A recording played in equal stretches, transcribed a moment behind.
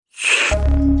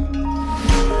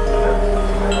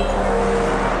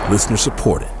Listener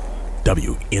supported.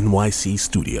 WNYC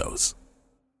Studios.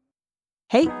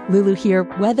 Hey, Lulu here.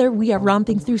 Whether we are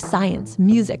romping through science,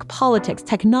 music, politics,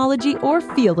 technology, or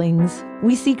feelings,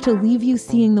 we seek to leave you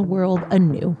seeing the world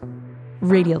anew.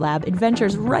 Radiolab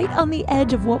adventures right on the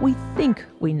edge of what we think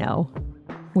we know,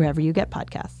 wherever you get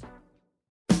podcasts.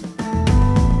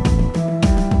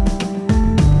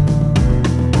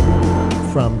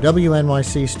 From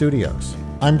WNYC Studios,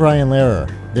 I'm Brian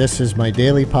Lehrer. This is my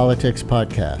daily politics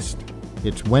podcast.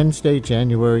 It's Wednesday,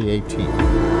 January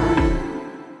 18th.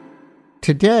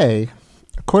 Today,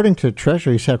 according to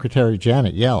Treasury Secretary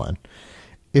Janet Yellen,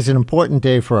 is an important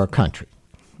day for our country.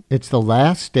 It's the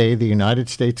last day the United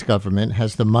States government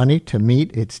has the money to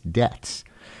meet its debts.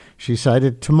 She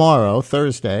cited tomorrow,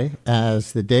 Thursday,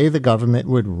 as the day the government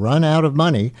would run out of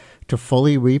money to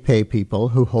fully repay people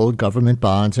who hold government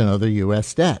bonds and other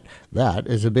U.S. debt. That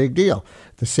is a big deal.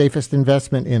 The safest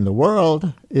investment in the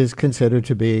world is considered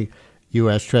to be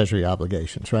U.S. Treasury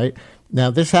obligations, right? Now,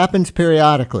 this happens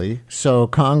periodically, so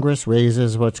Congress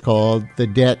raises what's called the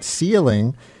debt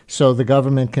ceiling so the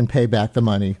government can pay back the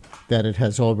money that it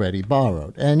has already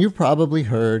borrowed. And you've probably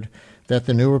heard that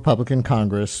the new Republican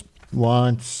Congress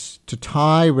wants to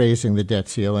tie raising the debt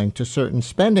ceiling to certain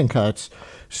spending cuts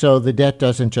so the debt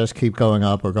doesn't just keep going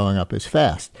up or going up as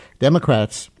fast.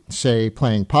 Democrats say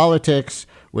playing politics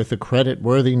with the credit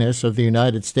worthiness of the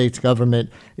United States government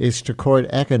is to court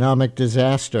economic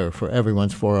disaster for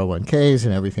everyone's 401ks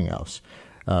and everything else.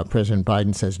 President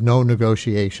Biden says no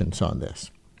negotiations on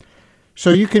this. So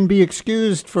you can be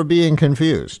excused for being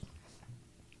confused.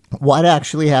 What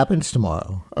actually happens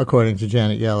tomorrow, according to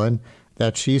Janet Yellen,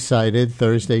 that she cited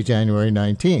Thursday, January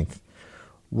 19th?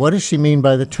 What does she mean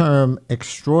by the term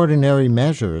extraordinary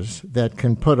measures that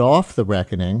can put off the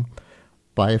reckoning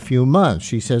by a few months?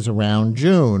 She says around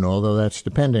June, although that's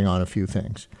depending on a few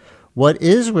things. What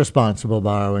is responsible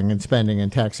borrowing and spending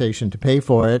and taxation to pay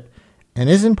for it? And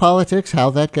isn't politics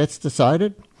how that gets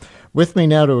decided? With me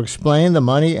now to explain the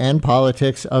money and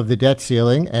politics of the debt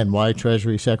ceiling and why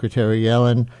Treasury Secretary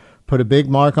Yellen put a big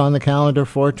mark on the calendar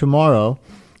for tomorrow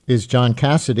is John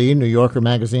Cassidy, New Yorker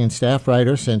Magazine staff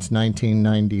writer since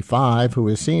 1995, who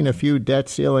has seen a few debt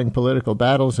ceiling political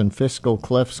battles and fiscal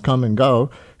cliffs come and go,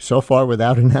 so far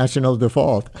without a national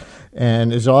default,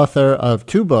 and is author of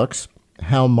two books,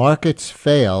 How Markets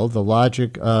Fail, The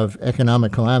Logic of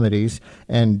Economic Calamities,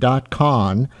 and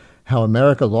 .con, How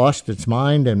America Lost Its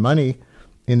Mind and Money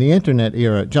in the Internet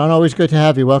Era. John, always good to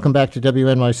have you. Welcome back to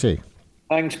WNYC.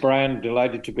 Thanks, Brian.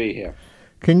 Delighted to be here.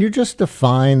 Can you just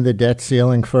define the debt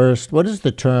ceiling first? What does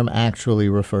the term actually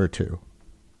refer to?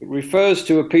 It refers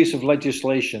to a piece of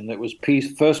legislation that was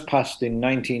first passed in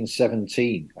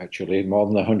 1917, actually, more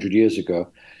than 100 years ago.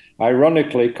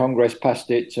 Ironically, Congress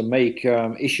passed it to make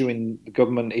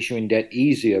government issuing debt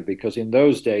easier, because in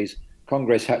those days,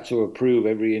 Congress had to approve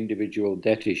every individual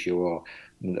debt issue or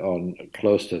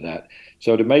close to that.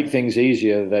 So to make things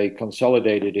easier, they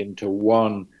consolidated into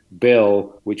one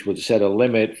bill, which would set a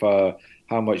limit for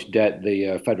how much debt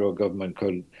the federal government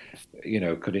could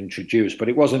introduce. But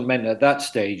it wasn't meant at that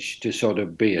stage to sort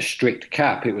of be a strict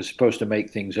cap. It was supposed to make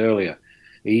things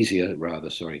easier.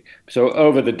 So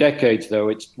over the decades, though,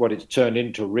 it's turned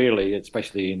into really,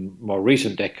 especially in more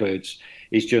recent decades,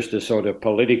 is just a sort of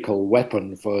political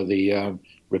weapon for the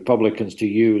Republicans to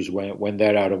use when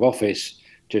they're out of office,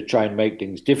 to try and make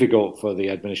things difficult for the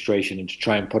administration and to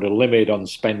try and put a limit on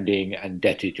spending and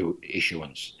debt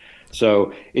issuance.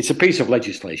 So it's a piece of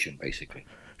legislation, basically.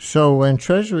 So when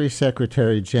Treasury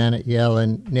Secretary Janet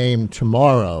Yellen named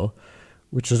tomorrow,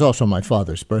 which is also my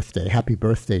father's birthday, happy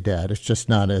birthday, Dad. It's just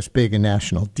not as big a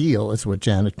national deal as what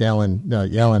Janet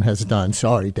Yellen has done.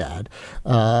 Sorry, Dad.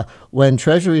 When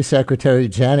Treasury Secretary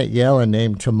Janet Yellen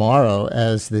named tomorrow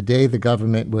as the day the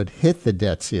government would hit the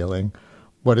debt ceiling,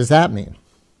 what does that mean?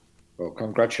 Well,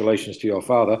 congratulations to your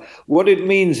father. What it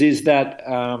means is that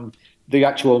the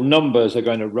actual numbers are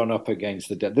going to run up against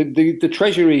the debt. The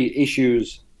Treasury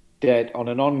issues debt on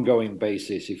an ongoing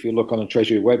basis. If you look on the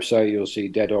Treasury website, you'll see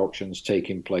debt auctions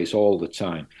taking place all the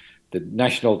time. The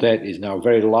national debt is now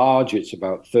very large. It's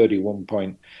about over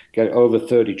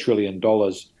 $30 trillion.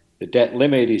 The debt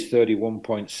limit is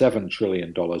 $31.7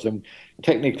 trillion. And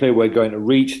technically, we're going to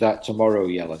reach that tomorrow,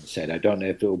 Yellen said. I don't know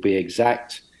if it will be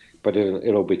exact, but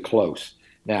it'll be close.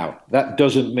 Now, that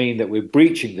doesn't mean that we're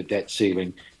breaching the debt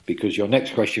ceiling, because your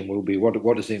next question will be, what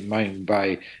does it mean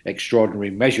by extraordinary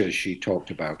measures she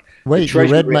talked about? Wait,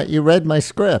 you read my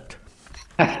script.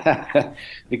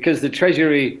 Because the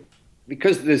Treasury,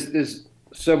 because there's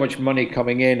so much money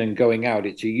coming in and going out,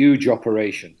 it's a huge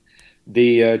operation.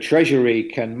 The Treasury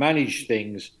can manage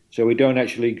things so we don't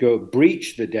actually go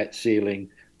breach the debt ceiling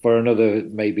for another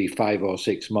maybe 5 or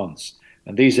 6 months.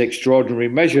 And these extraordinary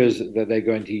measures that they're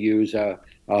going to use are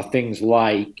things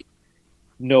like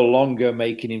no longer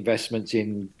making investments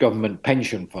in government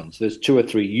pension funds. There's 2 or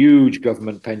 3 huge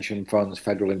government pension funds,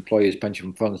 federal employees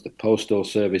pension funds, the postal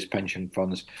service pension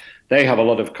funds. They have a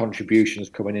lot of contributions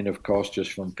coming in, of course,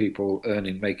 just from people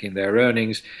making their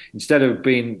earnings. Instead of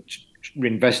being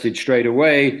invested straight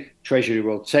away, Treasury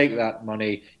will take that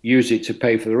money, use it to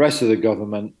pay for the rest of the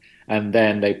government, and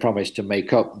then they promise to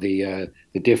make up the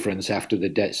difference after the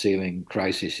debt ceiling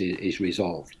crisis is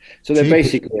resolved. So they're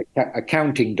basically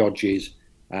accounting dodges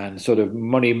and sort of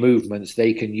money movements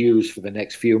they can use for the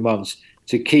next few months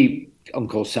to keep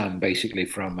Uncle Sam basically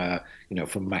from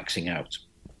maxing out.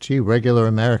 Gee, regular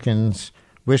Americans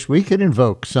wish we could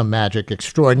invoke some magic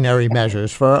extraordinary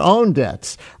measures for our own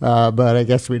debts, but I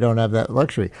guess we don't have that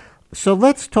luxury. So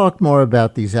let's talk more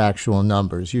about these actual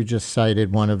numbers. You just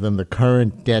cited one of them, the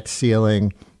current debt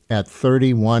ceiling at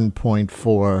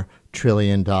 $31.4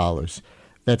 trillion.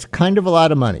 That's kind of a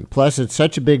lot of money. Plus, it's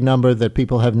such a big number that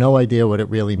people have no idea what it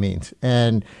really means.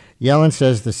 And Yellen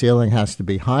says the ceiling has to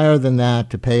be higher than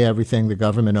that to pay everything the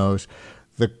government owes.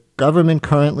 The government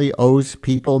currently owes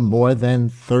people more than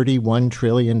 $31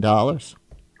 trillion.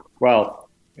 Well,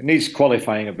 it needs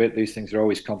qualifying a bit. These things are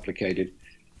always complicated.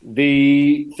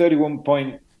 The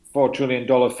 $31.4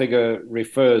 trillion figure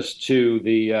refers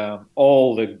to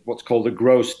all the what's called the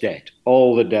gross debt,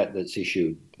 all the debt that's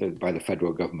issued by the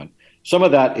federal government. Some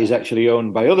of that is actually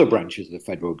owned by other branches of the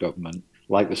federal government,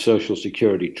 like the Social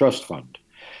Security Trust Fund.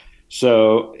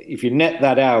 So if you net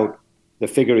that out, the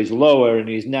figure is lower and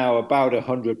is now about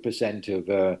 100% of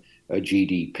a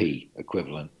GDP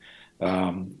equivalent.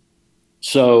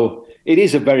 So it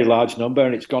is a very large number,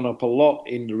 and it's gone up a lot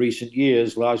in the recent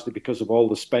years, largely because of all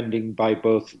the spending by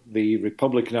both the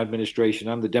Republican administration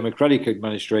and the Democratic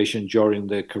administration during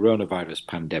the coronavirus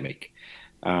pandemic.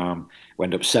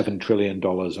 Went up $7 trillion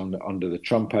under the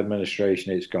Trump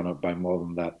administration. It's gone up by more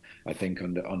than that, I think,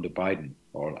 under Biden.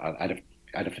 Or I'd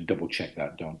have to double check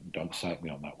that. Don't cite me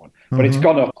on that one. Mm-hmm. But it's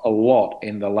gone up a lot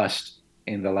in the last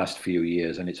few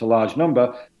years, and it's a large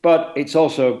number. But it's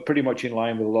also pretty much in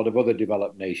line with a lot of other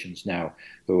developed nations now,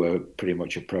 who are pretty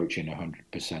much approaching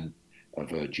 100% of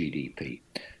GDP.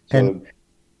 So and,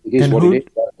 it is what it is.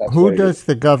 Who does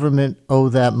the government owe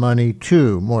that money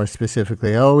to, more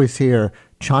specifically? I always hear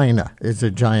China is a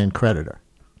giant creditor.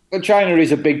 Well, China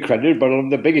is a big creditor, but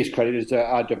the biggest creditors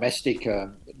are domestic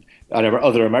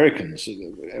other Americans,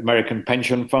 American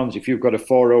pension funds. If you've got a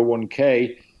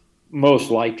 401k,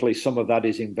 most likely some of that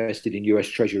is invested in U.S.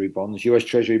 Treasury bonds. U.S.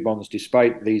 Treasury bonds,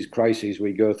 despite these crises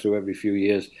we go through every few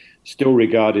years, still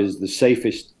regarded as the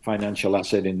safest financial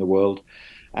asset in the world.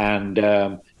 And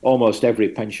almost every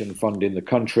pension fund in the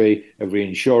country, every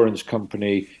insurance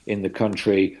company in the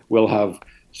country will have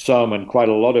some and quite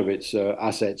a lot of its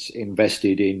assets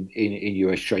invested in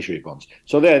U.S. Treasury bonds.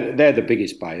 So they're the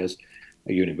biggest buyers.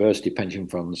 University pension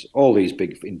funds, all these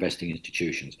big investing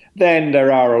institutions. Then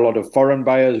there are a lot of foreign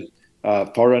buyers,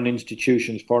 foreign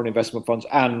institutions, foreign investment funds,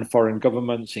 and foreign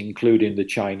governments, including the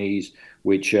Chinese,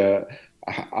 which are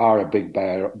a big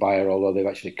buyer, although they've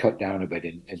actually cut down a bit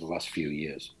in the last few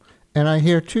years. And I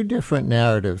hear two different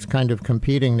narratives, kind of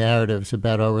competing narratives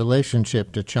about our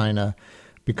relationship to China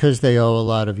because they owe a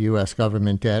lot of U.S.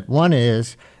 government debt. One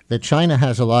is that China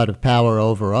has a lot of power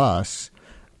over us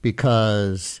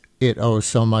because it owes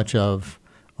so much of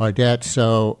our debt,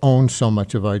 so owns so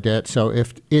much of our debt. So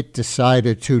if it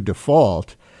decided to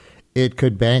default, it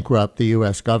could bankrupt the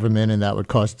U.S. government, and that would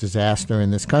cause disaster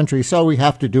in this country. So we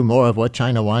have to do more of what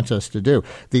China wants us to do.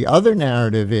 The other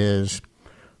narrative is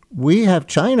we have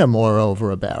China more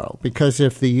over a barrel, because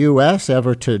if the U.S.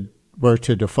 were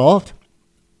to default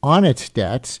on its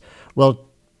debts, well,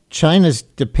 China's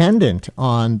dependent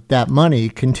on that money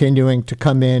continuing to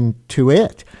come in to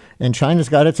it. And China's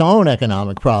got its own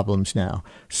economic problems now.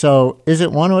 So is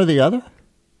it one or the other?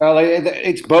 Well,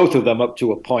 it's both of them up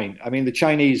to a point. I mean, the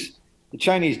Chinese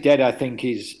debt, I think,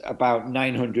 is about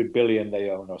 900 billion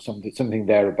they own, or something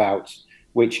thereabouts,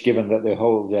 which, given that the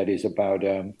whole debt is about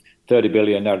 30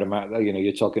 billion,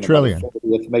 you're talking trillion.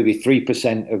 About maybe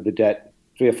 3% of the debt.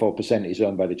 3 or 4% is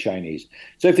owned by the Chinese.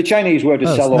 So if the Chinese were to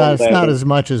sell all it's not as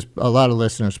much as a lot of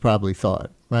listeners probably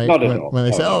thought, right? Not at all. When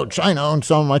they say, China owns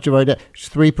so much of our debt, it's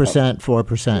 3%,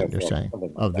 4%, you're saying,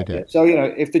 of the debt. So,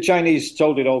 if the Chinese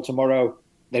sold it all tomorrow,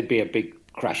 there'd be a big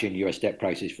crash in U.S. debt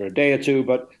prices for a day or two,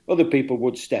 but other people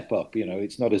would step up.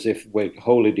 It's not as if we're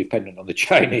wholly dependent on the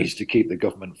Chinese to keep the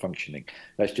government functioning.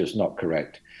 That's just not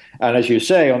correct. And as you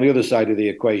say, on the other side of the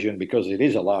equation, because it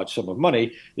is a large sum of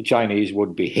money, the Chinese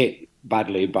would be hit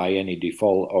badly by any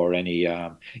default or any,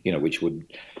 which would,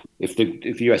 if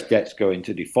the US debts go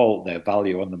into default, their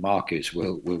value on the markets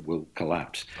will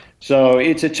collapse. So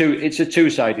it's a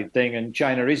two-sided thing, and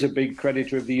China is a big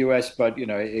creditor of the US, but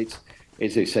it's,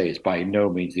 as they say, it's by no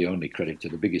means the only creditor.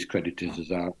 The biggest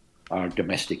creditors are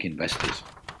domestic investors.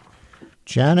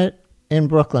 Janet in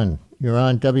Brooklyn, you're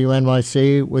on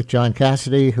WNYC with John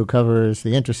Cassidy, who covers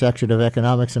the intersection of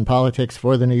economics and politics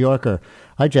for The New Yorker.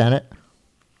 Hi, Janet.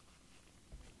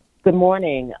 Good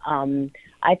morning.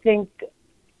 I think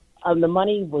the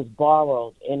money was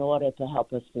borrowed in order to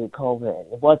help us through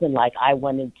COVID. It wasn't like I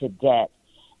went into debt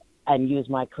and used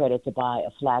my credit to buy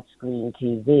a flat screen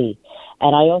TV.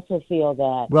 And I also feel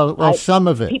that... Well, some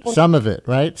of it,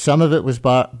 right? Some of it was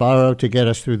borrowed to get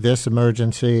us through this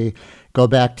emergency. Go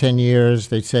back 10 years,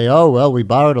 they'd say, oh, well, we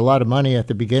borrowed a lot of money at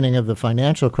the beginning of the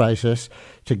financial crisis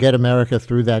to get America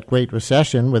through that Great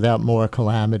Recession without more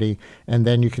calamity. And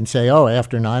then you can say, oh,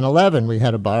 after 9/11, we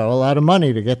had to borrow a lot of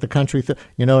money to get the country through.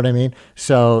 You know what I mean?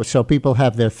 So people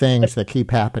have their things that keep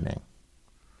happening.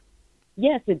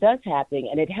 Yes, it does happen,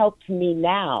 and it helps me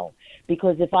now,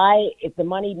 because if the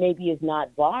money maybe is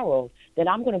not borrowed, then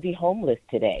I'm going to be homeless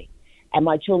today, and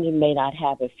my children may not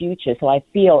have a future. So I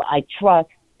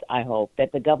hope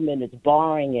that the government is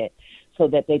borrowing it so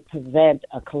that they prevent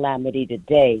a calamity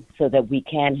today so that we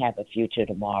can have a future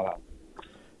tomorrow.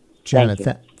 Janet,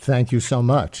 thank you so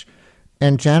much.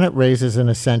 And Janet raises an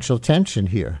essential tension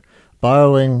here.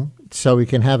 Borrowing so we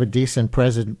can have a decent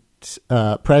present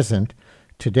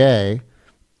today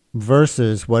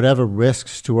versus whatever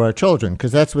risks to our children,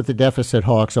 because that's what the deficit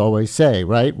hawks always say,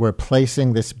 right? We're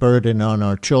placing this burden on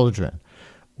our children,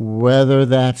 whether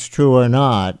that's true or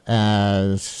not,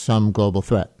 as some global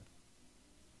threat.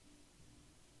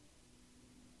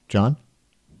 John?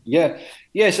 Yeah.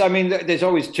 Yes, I mean, there's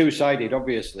always two-sided,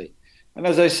 obviously. And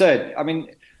as I said, I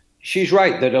mean, she's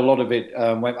right that a lot of it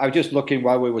I was just looking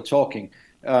while we were talking,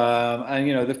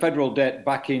 and, the federal debt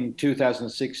back in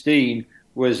 2016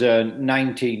 was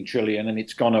 19 trillion, and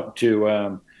it's gone up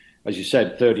to, as you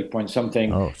said, 30 point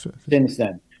something since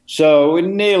then. So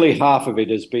nearly half of it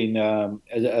has been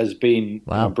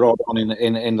wow. Brought on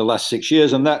in the last 6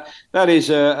 years, and that is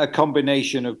a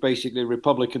combination of basically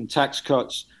Republican tax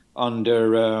cuts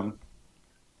under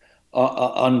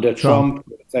Trump,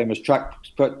 famous tax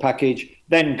package,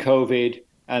 then COVID,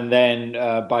 and then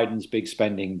Biden's big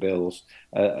spending bills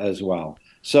as well.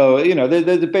 So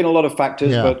there've been a lot of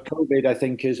factors, but COVID, I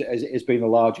think, has been the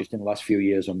largest in the last few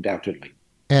years, undoubtedly.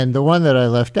 And the one that I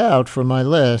left out from my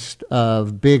list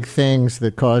of big things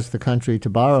that caused the country to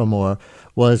borrow more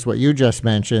was what you just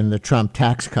mentioned, the Trump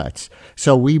tax cuts.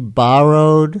 So we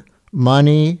borrowed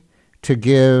money to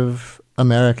give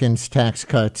Americans tax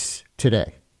cuts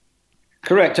today.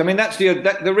 Correct. I mean, that's the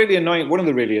really annoying, one of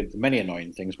the many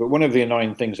annoying things, but one of the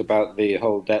annoying things about the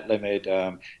whole debt limit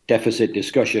deficit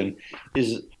discussion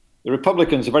is the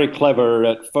Republicans are very clever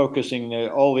at focusing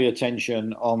all the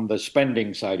attention on the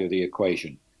spending side of the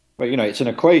equation. But, it's an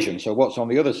equation. So what's on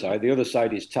the other side? The other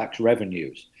side is tax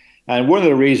revenues. And one of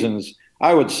the reasons,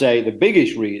 I would say the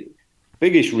biggest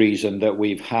reason that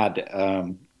we've had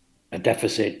a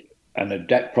deficit and a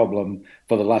debt problem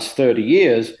for the last 30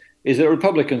 years is that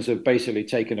Republicans have basically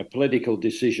taken a political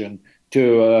decision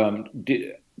to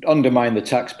undermine the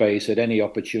tax base at any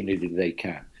opportunity they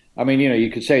can. I mean, you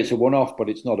could say it's a one-off, but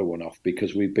it's not a one-off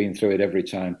because we've been through it every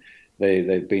time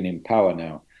they've been in power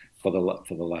now for the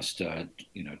last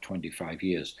 25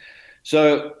 years.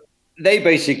 So they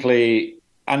basically,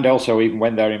 and also even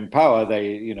when they're in power,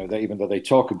 they even though they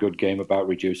talk a good game about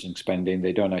reducing spending,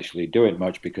 they don't actually do it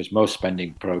much because most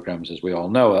spending programs, as we all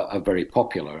know, are very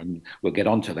popular, and we'll get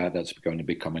onto that. That's going to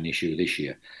become an issue this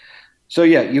year. So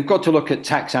you've got to look at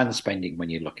tax and spending when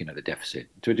you're looking at the deficit.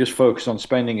 To just focus on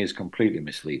spending is completely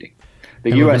misleading.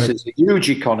 The US is a huge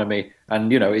economy,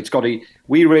 and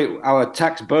our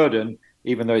tax burden,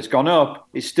 even though it's gone up,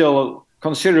 is still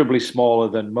considerably smaller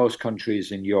than most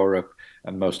countries in Europe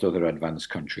and most other advanced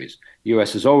countries. The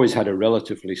US has always had a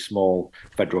relatively small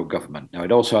federal government. Now,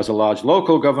 it also has a large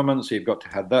local government, so you've got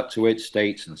to add that to it,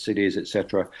 states and cities,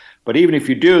 etc. But even if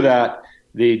you do that,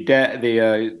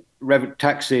 the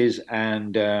taxes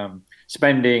and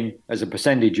spending as a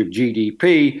percentage of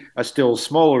GDP are still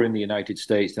smaller in the United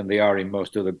States than they are in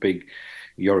most other big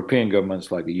European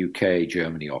governments like the UK,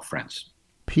 Germany, or France.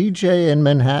 PJ in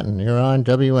Manhattan, you're on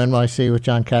WNYC with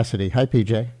John Cassidy. Hi,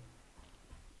 PJ.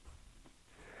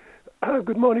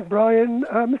 Good morning, Brian.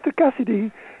 Mr.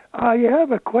 Cassidy, I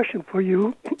have a question for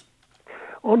you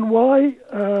on why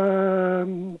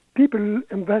people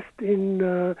invest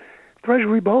in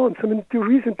treasury bonds. I mean, until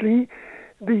recently,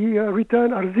 the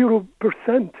return are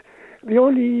 0%, the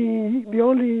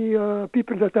only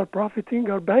people that are profiting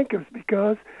are bankers,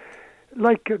 because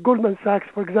like Goldman Sachs,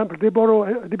 for example,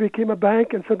 they became a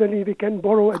bank, and suddenly they can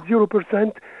borrow at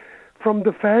 0% from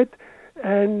the Fed,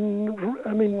 and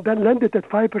then lend it at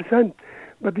 5%.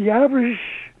 But the average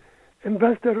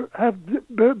investor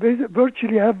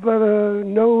virtually have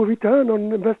no return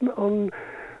on investment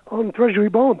on treasury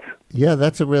bonds. Yeah,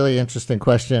 that's a really interesting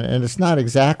question. And it's not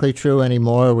exactly true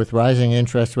anymore. With rising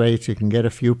interest rates, you can get a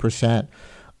few percent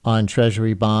on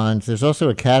treasury bonds. There's also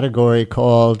a category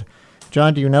called,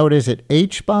 John, do you know it? Is it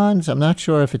H bonds? I'm not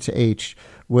sure if it's H,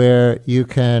 where you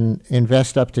can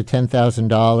invest up to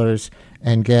 $10,000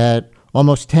 and get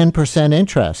almost 10%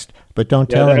 interest. But don't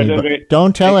tell anybody.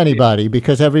 Don't tell anybody,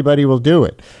 because everybody will do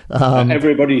it.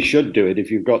 Everybody should do it if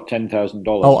you've got $10,000.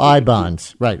 Oh, I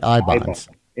bonds, right? I bonds.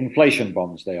 Inflation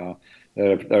bonds. They are.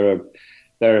 They're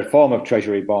a form of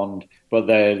treasury bond, but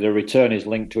the return is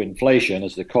linked to inflation.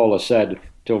 As the caller said,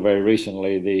 till very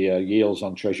recently, the yields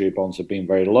on treasury bonds have been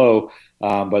very low,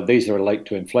 but these are linked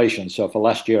to inflation. So for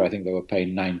last year, I think they were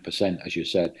paying 9%, as you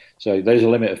said. So there's a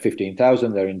limit of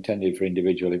 15,000. They're intended for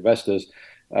individual investors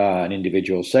and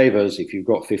individual savers. If you've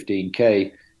got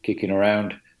 15K kicking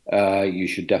around, you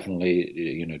should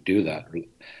definitely do that.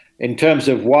 In terms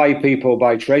of why people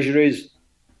buy treasuries,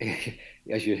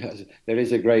 there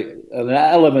is an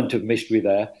element of mystery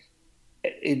there.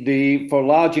 For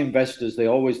large investors, they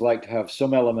always like to have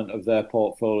some element of their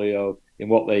portfolio in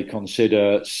what they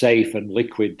consider safe and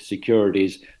liquid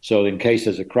securities. So in case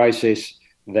there's a crisis,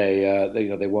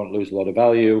 they won't lose a lot of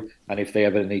value, and if they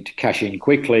ever need to cash in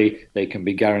quickly, they can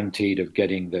be guaranteed of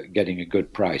getting a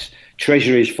good price.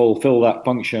 Treasuries fulfill that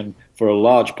function for a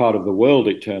large part of the world,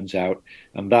 it turns out,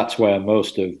 and that's where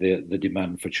most of the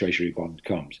demand for treasury bond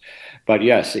comes. But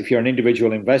yes, if you're an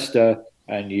individual investor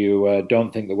and you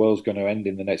don't think the world's going to end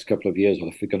in the next couple of years, or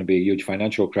if there's going to be a huge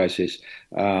financial crisis,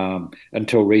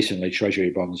 until recently, treasury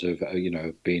bonds have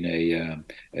been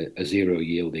a zero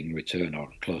yielding return, or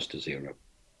close to zero.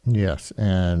 Yes,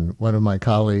 and one of my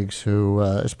colleagues who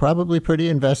is probably pretty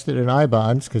invested in I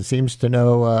bonds, because seems to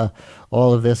know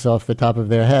all of this off the top of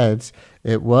their heads.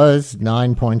 It was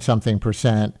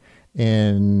 9-point-something%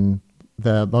 in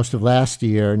the most of last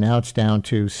year. Now it's down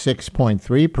to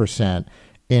 6.3%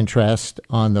 interest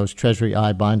on those Treasury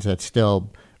I bonds. That's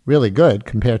still really good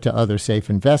compared to other safe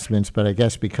investments, but I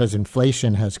guess because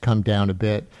inflation has come down a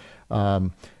bit,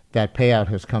 that payout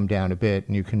has come down a bit,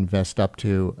 and you can invest up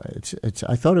to,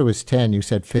 I thought it was 10, you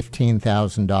said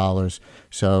 $15,000,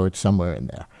 so it's somewhere in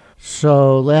there.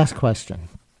 So last question.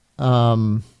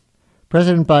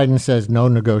 President Biden says no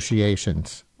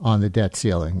negotiations on the debt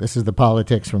ceiling. This is the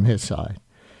politics from his side.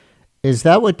 Is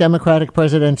that what Democratic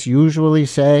presidents usually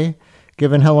say,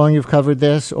 given how long you've covered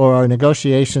this, or are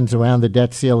negotiations around the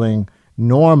debt ceiling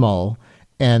normal,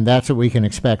 and that's what we can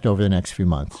expect over the next few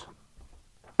months?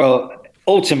 Well,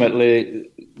 ultimately,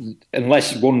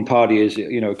 unless one party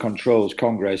controls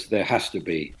Congress, there has to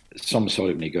be some sort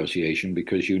of negotiation,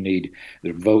 because you need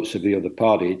the votes of the other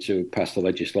party to pass the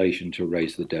legislation to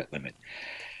raise the debt limit.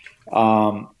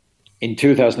 In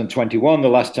 2021, the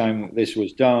last time this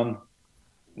was done,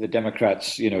 the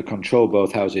Democrats, control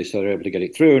both houses, so they're able to get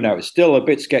it through. Now, it's still a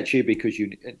bit sketchy, because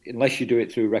unless you do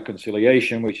it through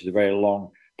reconciliation, which is a very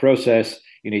long process,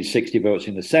 you need 60 votes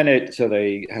in the Senate, so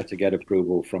they had to get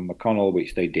approval from McConnell,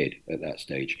 which they did at that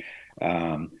stage.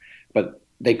 But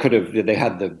they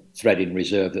had the thread in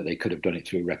reserve that they could have done it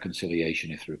through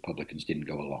reconciliation if the Republicans didn't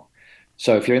go along.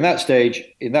 So if you're in that stage,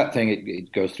 in that thing,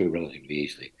 it goes through relatively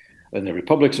easily. When the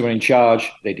Republicans were in charge,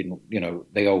 they didn't,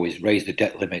 they always raise the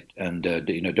debt limit and,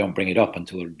 don't bring it up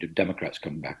until the Democrats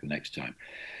come back the next time.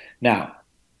 Now,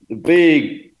 the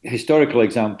big historical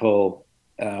example,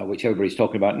 which everybody's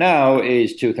talking about now,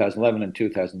 is 2011 and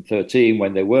 2013,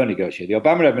 when they were negotiating. The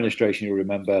Obama administration, you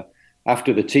remember,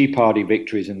 after the Tea Party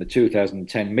victories in the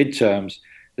 2010 midterms,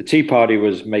 the Tea Party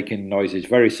was making noises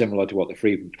very similar to what the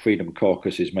Freedom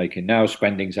Caucus is making now.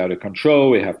 Spending's out of control.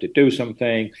 We have to do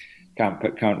something.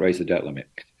 Can't raise the debt limit.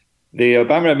 The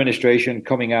Obama administration,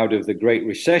 coming out of the Great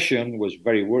Recession, was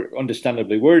very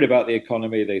understandably worried about the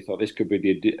economy. They thought this could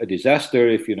be a disaster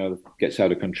if it gets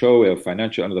out of control. We have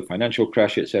another financial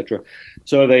crash, etc.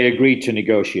 So they agreed to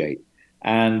negotiate.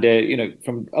 And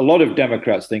from a lot of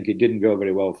Democrats think it didn't go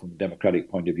very well from the Democratic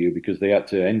point of view, because they had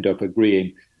to end up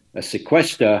agreeing the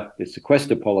sequester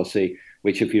policy,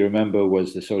 which, if you remember,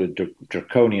 was the sort of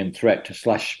draconian threat to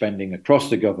slash spending across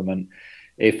the government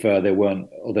if there weren't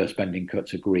other spending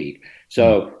cuts agreed.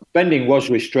 So spending was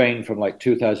restrained from like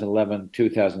 2011,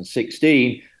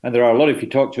 2016. And there are a lot, if you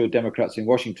talk to Democrats in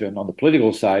Washington on the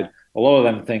political side, a lot of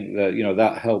them think that,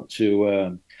 that helped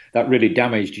to, that really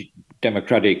damaged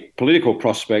democratic political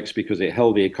prospects because it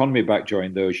held the economy back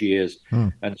during those years.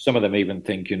 And some of them even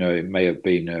think, it may have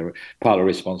been partly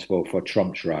responsible for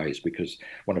Trump's rise, because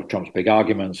one of Trump's big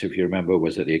arguments, if you remember,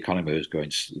 was that the economy was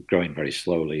growing very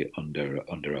slowly under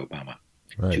Obama.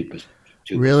 Right. 2%.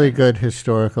 Really good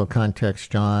historical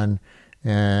context, John.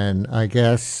 And I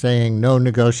guess saying no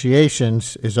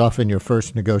negotiations is often your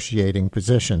first negotiating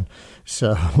position.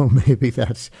 So maybe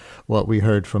that's what we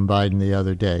heard from Biden the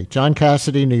other day. John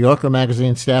Cassidy, New Yorker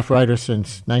Magazine staff writer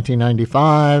since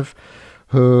 1995,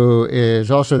 who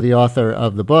is also the author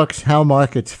of the books How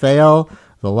Markets Fail,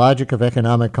 The Logic of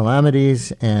Economic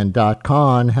Calamities, and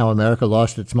 .con, How America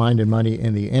Lost Its Mind and Money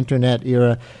in the Internet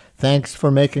Era. Thanks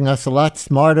for making us a lot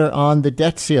smarter on the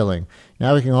debt ceiling.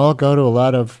 Now we can all go to a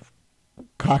lot of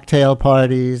cocktail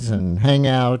parties and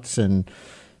hangouts and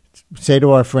say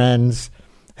to our friends,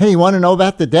 hey, you want to know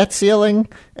about the debt ceiling?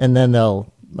 And then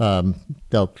they'll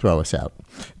throw us out.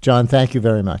 John, thank you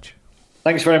very much.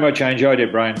 Thanks very much. I enjoyed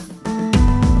it, Brian.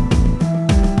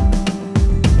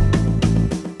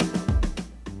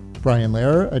 Brian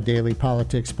Lehrer, a daily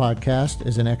politics podcast,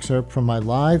 is an excerpt from my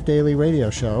live daily radio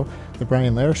show, The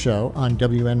Brian Lehrer Show, on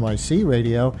WNYC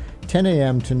Radio, 10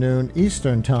 a.m. to noon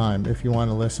Eastern Time, if you want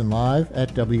to listen live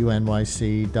at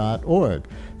wnyc.org.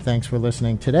 Thanks for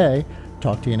listening today.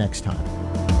 Talk to you next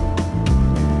time.